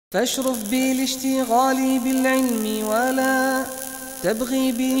فاشرف بالاشتغال بالعلم ولا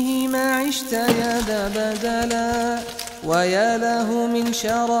تبغي به ما عشت يا ذا بدلا ويا له من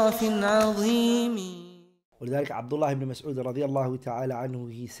شرف عظيم. ولذلك Abdullah ibn Mas'ud radiallahu ta'ala anhu,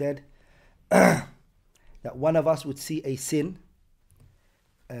 he said that one of us would see a sin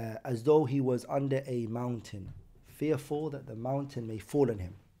as though he was under a mountain, fearful that the mountain may fall on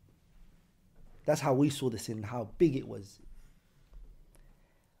him. That's how we saw the sin, how big it was.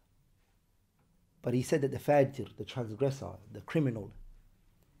 But he said that the fajr, the transgressor, the criminal,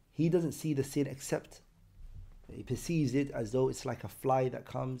 he doesn't see the sin except he perceives it as though it's like a fly that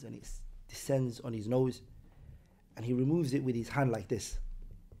comes and it descends on his nose, and he removes it with his hand like this.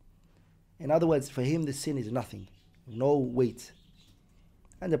 In other words, for him the sin is nothing, no weight.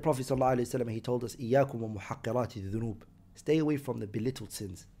 And the Prophet ﷺ, he told us, إِيَّاكُمْ وَمُحَقِّرَاتِ الذُّنُوبِ, stay away from the belittled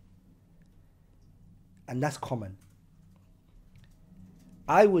sins. And that's common.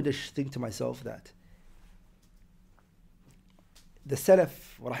 I would think to myself that the salaf,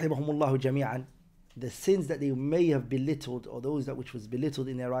 rahimahumullahu jami'an, the sins that they may have belittled, or those that which was belittled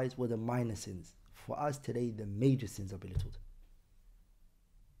in their eyes, were the minor sins. For us today, the major sins are belittled.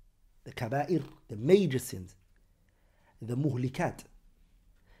 The kaba'ir, the major sins, the muhlikat,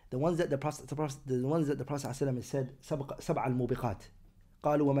 the ones that the Prophet ﷺ said, سبع الموبقات.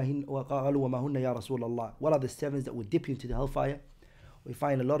 قالوا وما هن يا رسول الله. What are the sevens that would dip you into the hellfire? We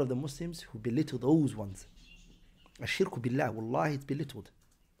find a lot of the Muslims who belittle those ones. Ash-shirku billah, wallahi, it's belittled.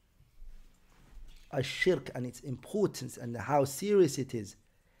 Ash-shirk and its importance and how serious it is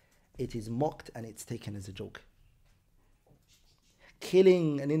mocked and it's taken as a joke.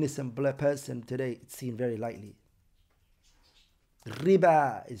 Killing an innocent person today, it's seen very lightly.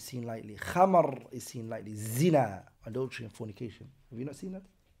 Riba is seen lightly. Khamar is seen lightly. Zina, adultery and fornication. Have you not seen that?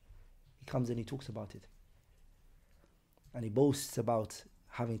 He comes and he talks about it. And he boasts about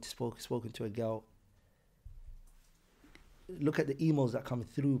having spoken to a girl. Look at the emails that come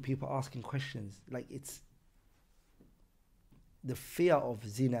through, people asking questions. Like, it's the fear of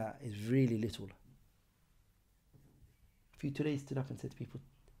zina is really little. A few today stood up and said to people,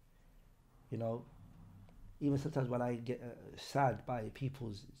 you know, even sometimes when I get sad by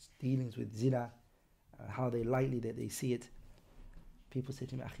people's dealings with zina, how they lightly that they see it, people say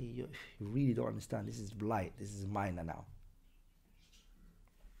to me, Akhi, you really don't understand. This is blight. This is minor now.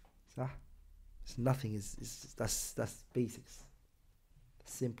 It's nothing. That's basics.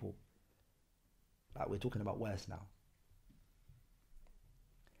 Simple. Like, we're talking about worse now.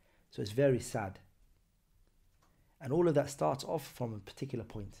 So it's very sad. And all of that starts off from a particular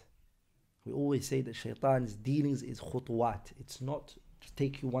point. We always say that shaitan's dealings is khutuwat. It's not to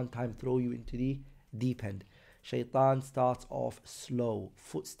take you one time, throw you into the deep end. Shaitan starts off slow,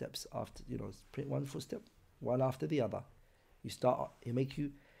 footsteps after, one footstep, one after the other.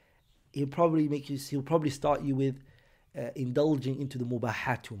 He'll probably start you with indulging into the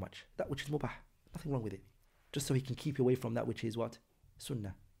mubahat too much. That which is mubah, nothing wrong with it. Just so he can keep you away from that which is what?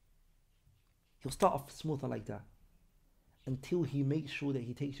 Sunnah. He'll start off smoother like that until he makes sure that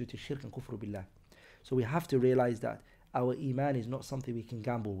he takes you to shirk and kufr billah. So we have to realize that our iman is not something we can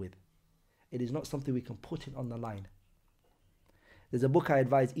gamble with. It is not something we can put it on the line. There's a book I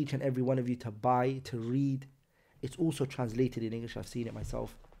advise each and every one of you to buy, to read. It's also translated in English. I've seen it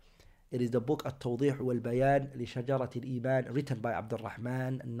myself. It is the book التوضيح والبيان لشجرة الإيمان, written by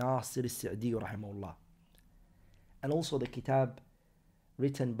AbdulRahman Nasir al-Sa'di rahimahullah. And also the kitab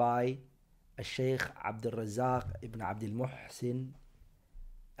written by Sheikh Abdul Razak ibn Abdul Muhsin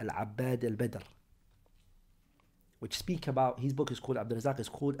al-Abbad al-Badr, which speak about, his book is called, Abdul Razak is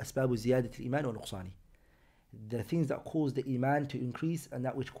called أسباب زيادة الإيمان ونقصانه, the things that cause the iman to increase and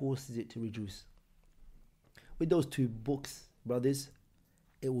that which causes it to reduce. With those two books, brothers,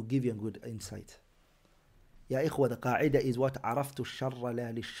 it will give you a good insight. يا إخوة, the قاعدة is what? عرفت الشر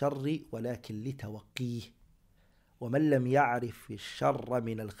لا للشر ولكن لتوقيه ومن لم يعرف الشر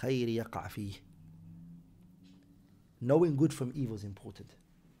من الخير يقع فيه. Knowing good from evil is important.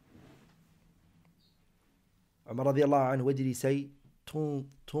 Umar radiallahu anhu, what did he say?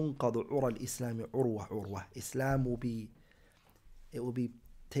 تنقض عرى الإسلام عروة عروة. Islam will be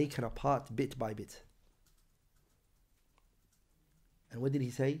taken apart bit by bit. And what did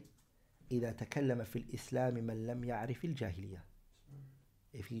he say? إذا تكلم في الإسلام من لم يعرف الجاهلية.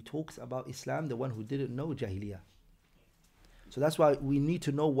 If he talks about Islam, the one who didn't know Jahiliyyah. So that's why we need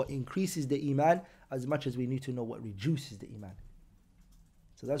to know what increases the iman as much as we need to know what reduces the iman.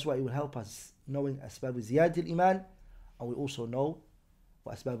 So that's why it will help us knowing أسباب زيادة الإيمان, and we also know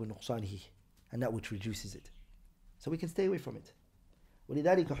وأسباب نقصانه, and that which reduces it. So we can stay away from it.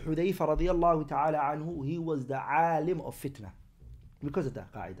 ولذلك حذيفة رضي الله تعالى عنه, he was the alim of fitna. Because of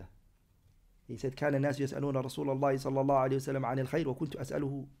that qa'idah. He said, كان الناس يسألون رسول الله صلى الله عليه وسلم عن الخير وكنت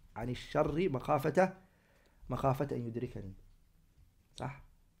أسأله عن الشر مخافة أن يدركني. صح?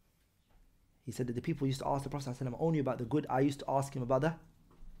 He said that the people used to ask the Prophet ﷺ only about the good. I used to ask him about the,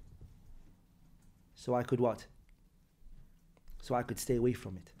 so I could what? So I could stay away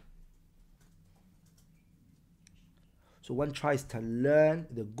from it. So one tries to learn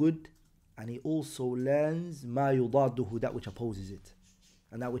the good, and he also learns ما يضاده, that which opposes it,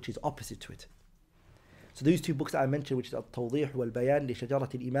 and that which is opposite to it. So these two books that I mentioned, which is التوضيح والبيان لشجرة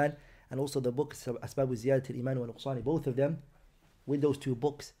الإيمان, and also the books أسباب زيادة الإيمان ونقصانه, both of them, with those two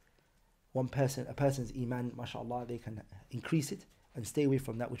books, a person's iman, mashallah, they can increase it and stay away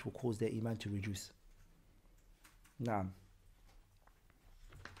from that which will cause their iman to reduce. Naam.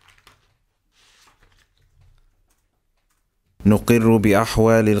 نقر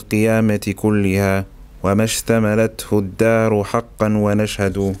بأحوال القيامة كلها وما اشتملته الدار حقا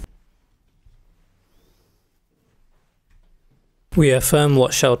ونشهد. We affirm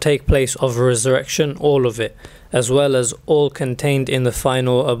what shall take place of resurrection, all of it, as well as all contained in the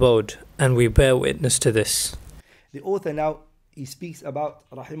final abode, and we bear witness to this. The author now, he speaks about,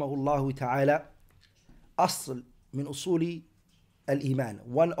 rahimahullah ta'ala, asl min usuli al-iman,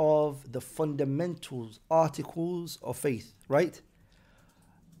 one of the fundamentals, articles of faith, right?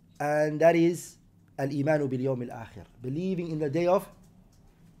 And that is al-imanu bil yawm al-akhir, believing in the day of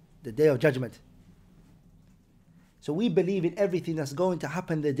judgment. So we believe in everything that's going to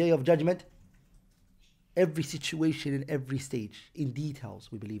happen the day of judgment, every situation in every stage, in details,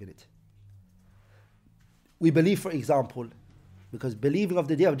 we believe in it. We believe, for example, because believing of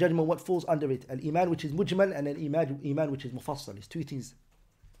the day of judgment, what falls under it? Al-iman, which is mujmal, and al-iman, which is mufassal. It's two things.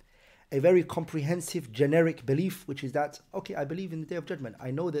 A very comprehensive, generic belief, which is that, okay, I believe in the day of judgment.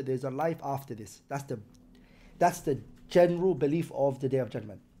 I know that there's a life after this. That's the general belief of the day of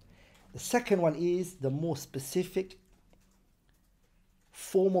judgment. The second one is the more specific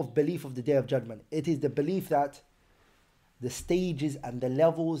form of belief of the day of judgment. It is the belief that the stages and the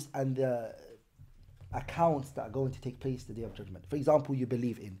levels and the accounts that are going to take place the day of judgment. For example, you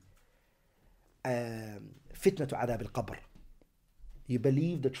believe in fitnatu adab al-qabr. You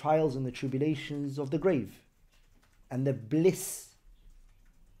believe the trials and the tribulations of the grave and the bliss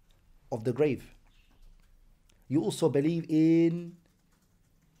of the grave. You also believe in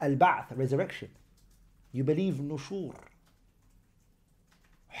al-ba'th, resurrection. You believe nushur,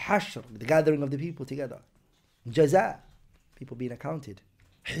 hashr, the gathering of the people together. Jaza, people being accounted.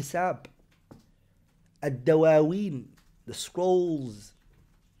 Hisab, ad-dawaween, the scrolls.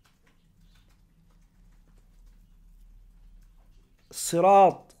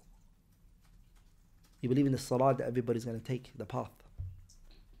 Sirat, you believe in the salat that everybody's going to take the path.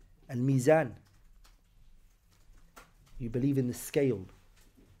 Al-mizan, you believe in the scale.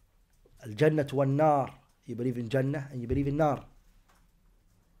 Al-jannah wal-nar, you believe in jannah and you believe in nar.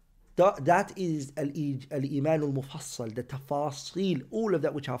 That is al-iman al-mufassal, the tafasil, all of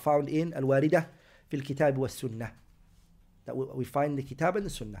that which are found in al-waridah fil kitab wa sunnah. That we find the kitab and the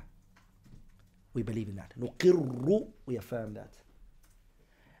sunnah. We believe in that. نقر, we affirm that.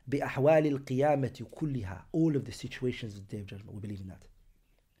 بأحوال القيامة كلها, all of the situations of the day of judgment, we believe in that.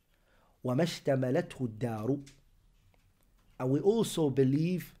 وما اشتملته الدار, and we also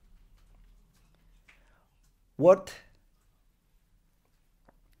believe what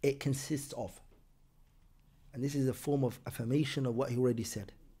it consists of. And this is a form of affirmation of what he already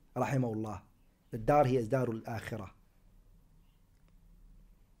said. Rahimahullah. The dar here is darul akhirah.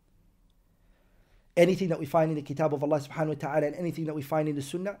 Anything that we find in the kitab of Allah subhanahu wa ta'ala and anything that we find in the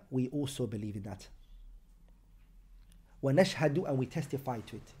sunnah, we also believe in that. وَنَشْهَدُ, and we testify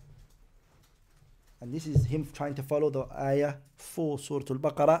to it. And this is him trying to follow the ayah 4 Surah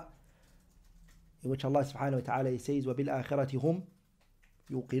Al-Baqarah, in which Allah subhanahu wa ta'ala says, وَبِالْآخِرَةِ هُمْ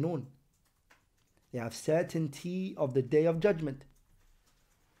يُوقِنُونَ. They have certainty of the day of judgment.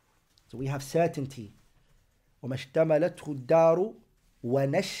 So we have certainty. وَمَا اشْتَمَلَتْهُ الدَّارُ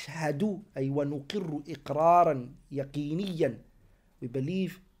وَنَشْهَدُ, أي وَنُقِرُّ إِقْرَارًا يَقِينِيًّا. We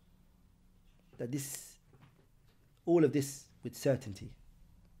believe that all of this with certainty.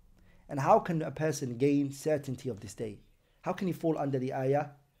 And how can a person gain certainty of this day? How can he fall under the ayah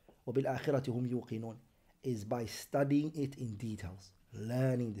وَبِالْآخِرَةِ هُمْ يُوقِنُونَ? Is by studying it in details,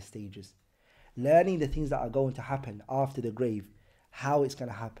 learning the stages, learning the things that are going to happen after the grave, how it's going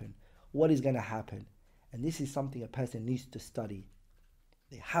to happen, what is going to happen. And this is something a person needs to study.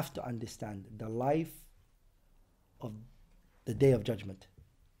 They have to understand the life of the day of judgment.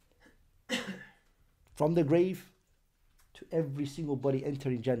 From the grave to every single body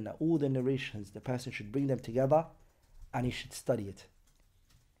entering Jannah, all the narrations, the person should bring them together and he should study it.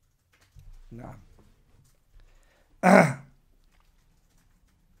 نعم.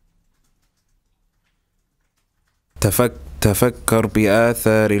 تفكر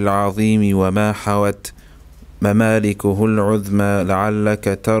بآثار العظيم وما حوت ممالكه العظمى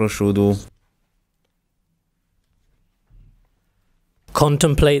لعلك ترشد.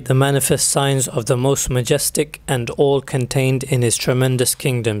 Contemplate the manifest signs of the most majestic and all contained in his tremendous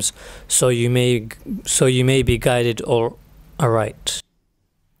kingdoms, so you may be guided or aright.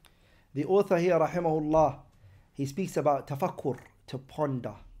 The author here, rahimahullah, he speaks about tafakkur, to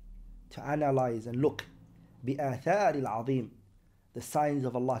ponder, to analyze and look. بِآثَارِ الْعَظِيمِ, the signs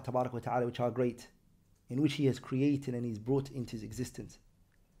of Allah tabarak wa ta'ala, which are great, in which He has created and He's brought into His existence.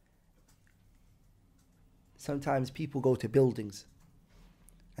 Sometimes people go to buildings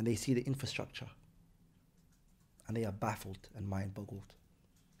and they see the infrastructure and they are baffled and mind boggled.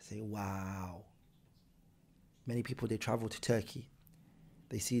 Say, wow. Many people, they travel to Turkey,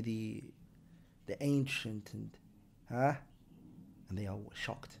 they see the ancient and they are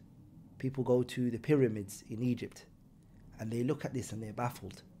shocked. People go to the pyramids in Egypt and they look at this and they're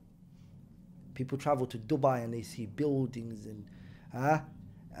baffled. People travel to Dubai and they see buildings and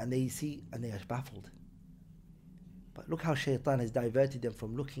they are baffled. But look how shaitan has diverted them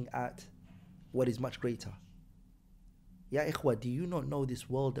from looking at what is much greater. Ya ikhwa, do you not know this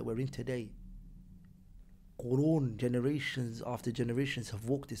world that we're in today? Qurun, generations after generations have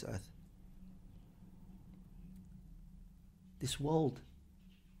walked this earth. This world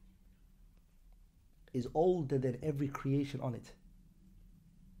is older than every creation on it.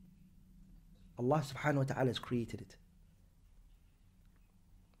 Allah subhanahu wa ta'ala has created it.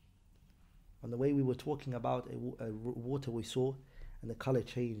 On the way we were talking about a water we saw and the color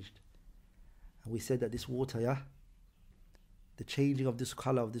changed. And we said that this water, the changing of this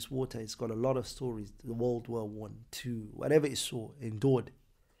color of this water, it's got a lot of stories. The World War I, II, whatever it saw, endured.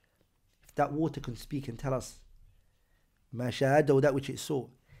 If that water can speak and tell us ما شاهده, that which it saw,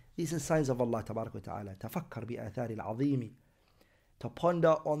 these are signs of Allah tabarak wa ta'ala. تفكر بآثار العظيم, to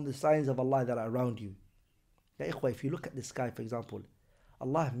ponder on the signs of Allah that are around you. Ya ikhwa, if you look at the sky, for example,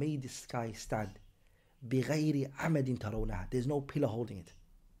 Allah made the sky stand بغير عمد ترونها. There's no pillar holding it.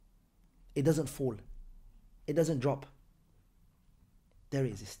 It doesn't fall. It doesn't drop. There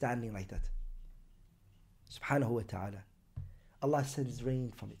it is, it's standing like that. Subhanahu wa ta'ala. Allah sends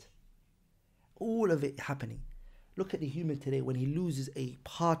rain from it. All of it happening. Look at the human today, when he loses a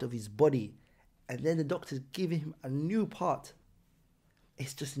part of his body and then the doctors give him a new part.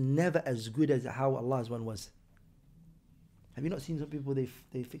 It's just never as good as how Allah's one was. Have you not seen some people, they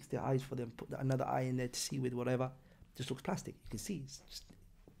fix their eyes for them, put another eye in there to see with whatever? Just looks plastic. You can see.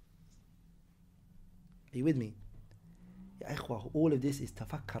 Are you with me? Ya ikhwah, all of this is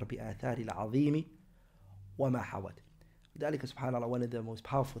tafakkar bi'athari al-azimi wa ma hawad. Lidhalika, subhanAllah, one of the most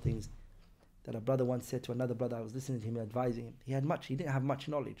powerful things that a brother once said to another brother, I was listening to him advising him, he didn't have much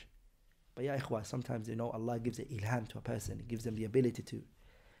knowledge. But ya ikhwah, sometimes Allah gives an ilham to a person. He gives them the ability to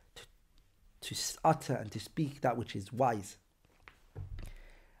utter and to speak that which is wise.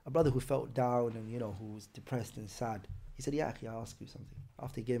 A brother who felt down and who was depressed and sad, he said, Ya akhi, I'll ask you something.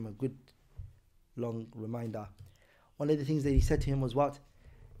 After he gave him a good long reminder, one of the things that he said to him was what?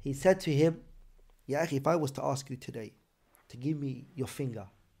 He said to him, Ya akhi, if I was to ask you today to give me your finger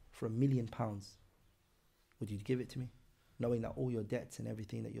for £1 million, would you give it to me? Knowing that all your debts and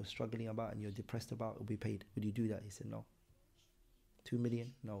everything that you're struggling about and you're depressed about will be paid. Would you do that? He said, no. 2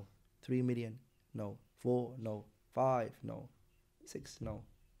 million? No. 3 million? No. 4? No. 5? No. 6? No.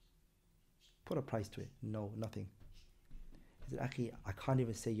 Put a price to it. No, nothing. He said, Akhi, I can't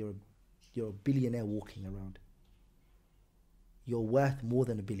even say you're a billionaire walking around. You're worth more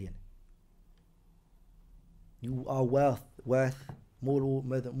than $1 billion. You are worth more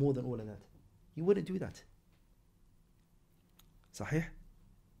than all of that. You wouldn't do that. Sahih?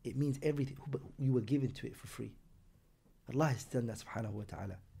 It means everything, but you were given to it for free. Allah has done that, subhanahu wa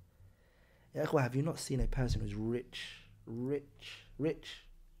ta'ala. Ya ikhwah, have you not seen a person who's rich?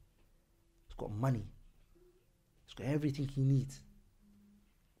 He's got money. He's got everything he needs.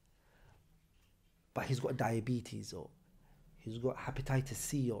 But he's got diabetes, or he's got hepatitis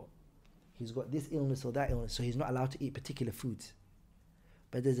C, or he's got this illness or that illness, so he's not allowed to eat particular foods.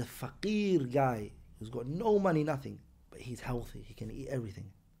 But there's a faqir guy who's got no money, nothing, but he's healthy, he can eat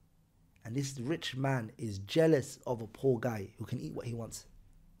everything. And this rich man is jealous of a poor guy who can eat what he wants.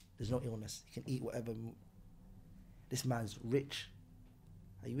 There's no illness, he can eat whatever. This man's rich.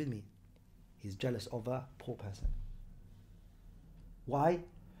 Are you with me? He's jealous of a poor person. Why?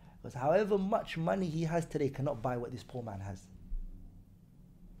 Because however much money he has today cannot buy what this poor man has.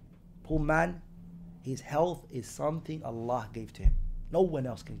 Poor man, his health is something Allah gave to him. No one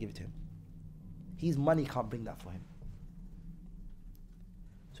else can give it to him. His money can't bring that for him.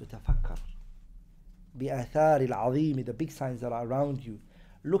 So tafakkar. بِآثَارِ الْعَظِيمِ, the big signs that are around you.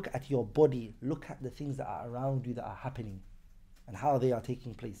 Look at your body. Look at the things that are around you that are happening and how they are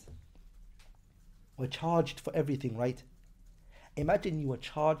taking place. We're charged for everything, right? Imagine you were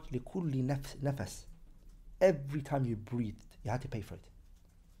charged لِكُلِّ نَفَس. Every time you breathed, you had to pay for it.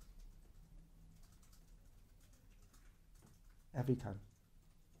 Every time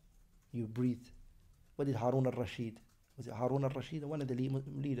you breathed. What did Harun al-Rashid? Was it Harun al-Rashid? One of the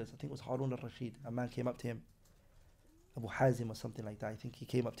leaders, I think it was Harun al-Rashid. A man came up to him, Abu Hazim or something like that. I think he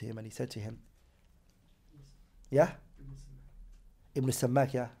came up to him and he said to him, yeah? Ibn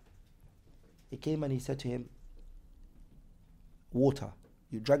Sammak, yeah. He came and he said to him, water.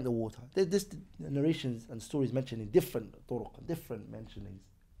 You drank the water. There's narrations and stories mentioned in different turuq, different mentionings.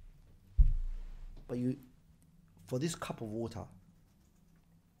 But for this cup of water,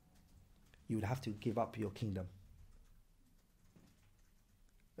 you would have to give up your kingdom.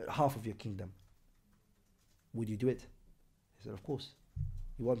 Half of your kingdom. Would you do it? He said, of course.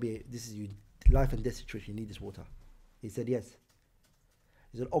 You won't be, this is your life and death situation, you need this water. He said, yes.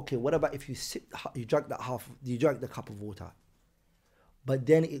 He said, okay, what about if you drank the cup of water, but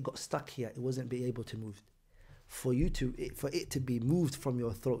then it got stuck here, it wasn't be able to move. For it to be moved from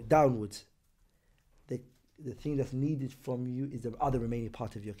your throat downwards, the thing that's needed from you is the other remaining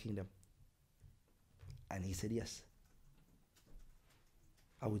part of your kingdom. And he said, yes,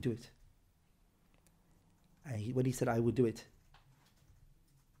 I would do it. And when he said, I would do it,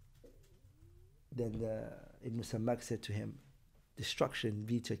 then Ibn Sammak said to him, destruction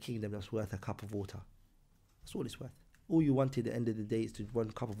be to a kingdom that's worth a cup of water. That's all it's worth. All you wanted at the end of the day is one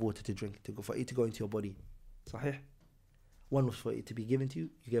cup of water to drink, for it to go into your body. Sahih? One was for it to be given to you,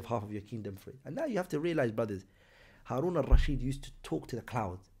 you gave half of your kingdom for it. And now you have to realize, brothers, Harun al-Rashid used to talk to the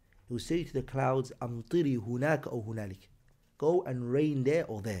clouds. He would say to the clouds, Amtiri hunaka aw hunalik. Go and rain there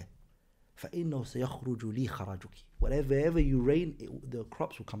or there. فَإِنَّهُ سَيَخْرُجُ لِي خَرَجُكِ. Whatever you rain, the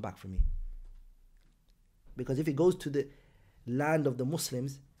crops will come back for me. Because if it goes to the land of the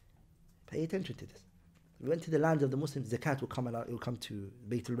Muslims, pay attention to this. If it went to the land of the Muslims, zakat will come out, it will come to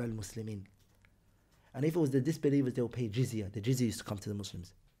Baytul Mal Muslimin. And if it was the disbelievers, they will pay jizya. The jizya used to come to the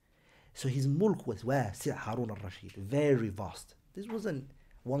Muslims. So his mulk was wasi', Harun al-Rashid, very vast. This wasn't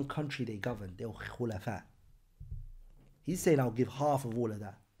one country they governed, they were khulafa. He's saying, I'll give half of all of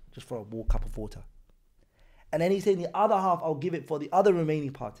that, just for a cup of water. And then he's saying the other half, I'll give it for the other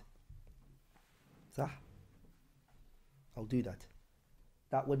remaining part. Sah? I'll do that.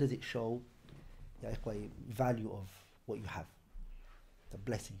 What does it show? The value of what you have. The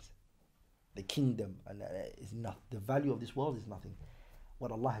blessings. The kingdom. And is not, the value of this world is nothing.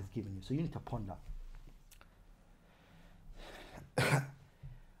 What Allah has given you. So you need to ponder.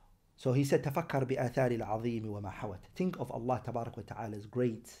 So he said, تفكر بآثار العظيم وما حوت. Think of Allah Tabarak wa Ta'ala's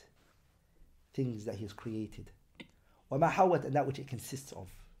great things that He has created. وما حوت, and that which it consists of.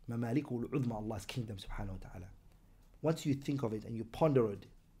 ممالكه العظمى, Allah's kingdom subhanahu wa ta'ala. Once you think of it and you ponder it,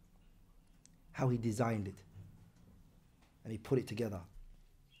 how He designed it, and He put it together.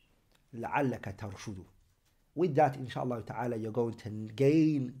 لعلك ترشد. With that, inshallah ta'ala, you're going to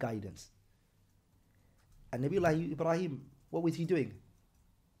gain guidance. And Nabiullah Ibrahim, what was he doing?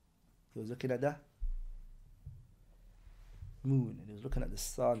 He was looking at the moon, and he was looking at the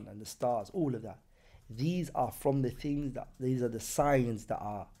sun and the stars, all of that. These are from the things these are the signs that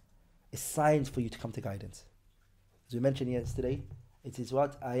are, it's signs for you to come to guidance. As we mentioned yesterday, it is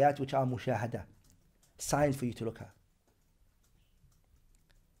what? Ayat which are mushahada. Signs for you to look at.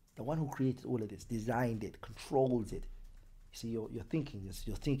 The one who created all of this, designed it, controls it. You see, you're thinking this,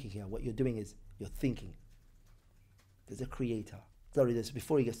 you're thinking here. What you're doing is, you're thinking. There's a creator. Sorry,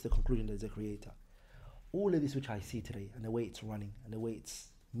 before he gets to the conclusion, there's a creator. All of this which I see today, and the way it's running, and the way it's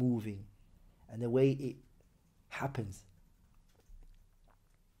moving, and the way it happens,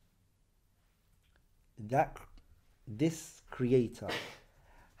 this creator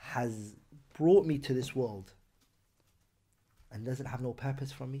has brought me to this world and doesn't have no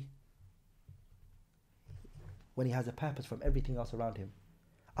purpose from me, when He has a purpose from everything else around Him.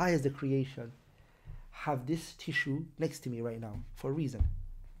 I, as the creation, have this tissue next to me right now for a reason.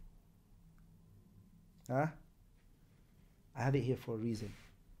 I have it here for a reason.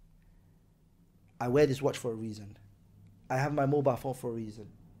 I wear this watch for a reason. I have my mobile phone for a reason,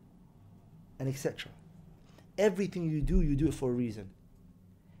 and etc. Everything you do it for a reason.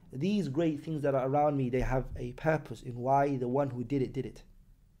 These great things that are around me, they have a purpose in why the one who did it.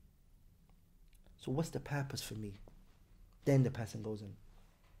 So what's the purpose for me? Then the person goes in.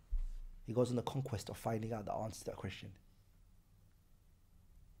 He goes on the conquest of finding out the answer to that question.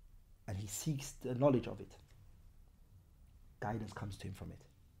 and he seeks the knowledge of it, guidance comes to him from it.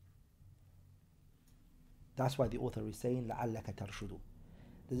 That's why the author is saying لَعَلَّكَ تَرْشُدُ.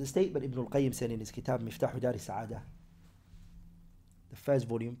 There's a statement Ibn al-Qayyim said in his kitab Miftahu Dar al-Sa'adah, the first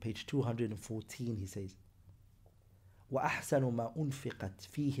volume, page 214, he says, وَأَحْسَنُ مَا أُنْفِقَتْ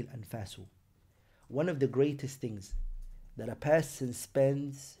فِيهِ الْأَنْفَاسُ. One of the greatest things that a person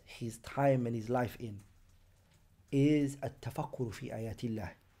spends his time and his life in is التفكر في آيات الله.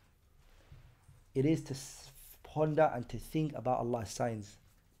 It is to ponder and to think about Allah's signs,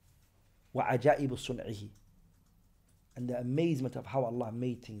 وعجائب صنعه, and the amazement of how Allah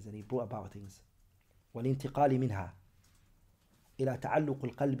made things and He brought about things. والانتقال منها إلى تعلق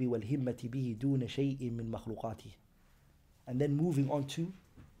القلب والهمة به دون شيء من مخلوقاته. And then moving on to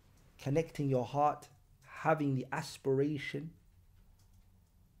connecting your heart, having the aspiration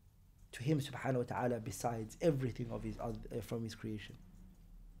to Him subhanahu wa ta'ala besides everything of from His creation.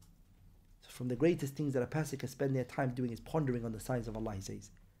 So from the greatest things that a person can spend their time doing is pondering on the signs of Allah, he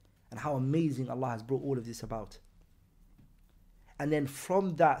says, and how amazing Allah has brought all of this about. And then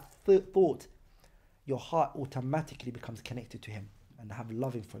from that thought, your heart automatically becomes connected to Him and have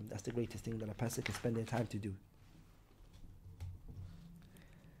loving for Him. That's the greatest thing that a person can spend their time to do.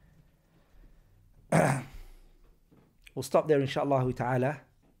 We'll stop there inshaAllah ta'ala.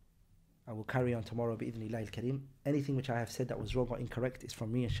 I will carry on tomorrow bi'idhnillahi al-kareem. Anything which I have said that was wrong or incorrect is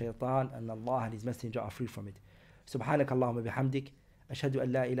from me and shaitan, and Allah and His Messenger are free from it. Subhanak Allahumma bihamdik. Ashhadu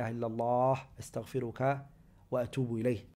an la ilaha illallah. Astaghfiruka wa atubu ilayh.